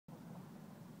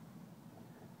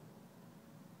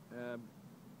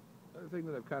other thing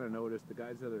that I've kind of noticed, the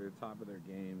guys that are at the top of their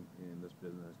game in this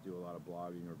business do a lot of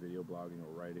blogging or video blogging or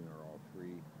writing or all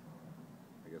three.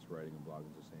 I guess writing and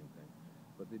blogging is the same thing.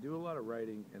 But they do a lot of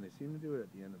writing, and they seem to do it at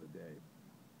the end of the day.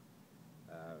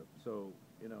 So,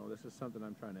 this is something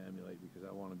I'm trying to emulate because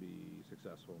I want to be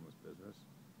successful in this business.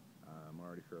 I'm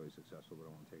already fairly successful, but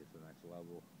I want to take it to the next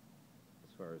level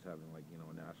as far as having, like,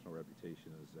 a national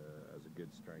reputation as a good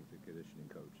strength and conditioning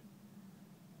coach.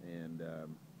 And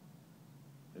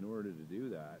in order to do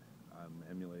that, I'm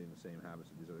emulating the same habits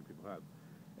that these other people have.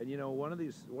 And one of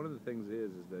the things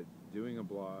is that doing a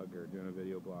blog or doing a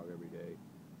video blog every day,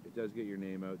 it does get your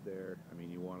name out there. I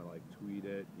mean, you want to like tweet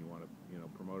it, you want to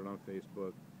promote it on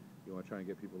Facebook, you want to try and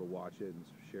get people to watch it and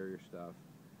share your stuff.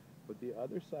 But the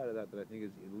other side of that I think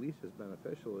is at least as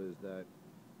beneficial is that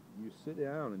you sit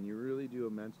down and you really do a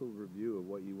mental review of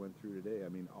what you went through today. I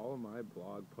mean, all of my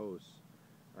blog posts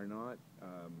are not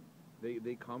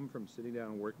they come from sitting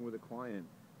down and working with a client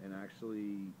and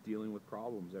actually dealing with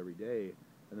problems every day.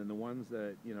 And then the ones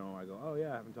that, I go, oh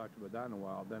yeah, I haven't talked about that in a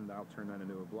while, then I'll turn that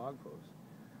into a blog post.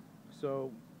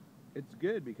 So it's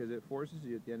good because it forces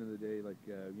you at the end of the day, like,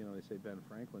 they say Ben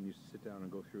Franklin used to sit down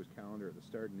and go through his calendar at the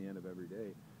start and the end of every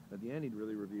day. At the end, he'd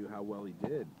really review how well he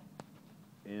did.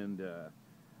 And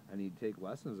he'd take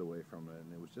lessons away from it.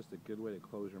 And it was just a good way to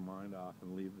close your mind off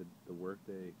and leave the work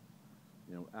day,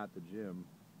 at the gym.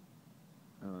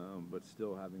 But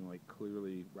still having like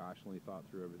clearly, rationally thought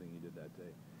through everything you did that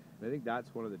day. And I think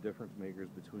that's one of the difference makers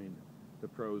between the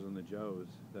pros and the Joes.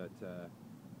 That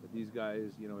these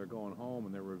guys, are going home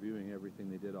and they're reviewing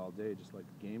everything they did all day, just like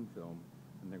a game film,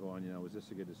 and they're going, was this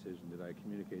a good decision? Did I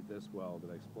communicate this well? Did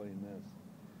I explain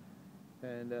this?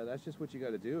 And that's just what you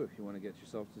got to do if you want to get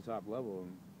yourself to the top level.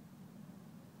 And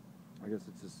I guess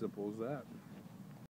it's as simple as that.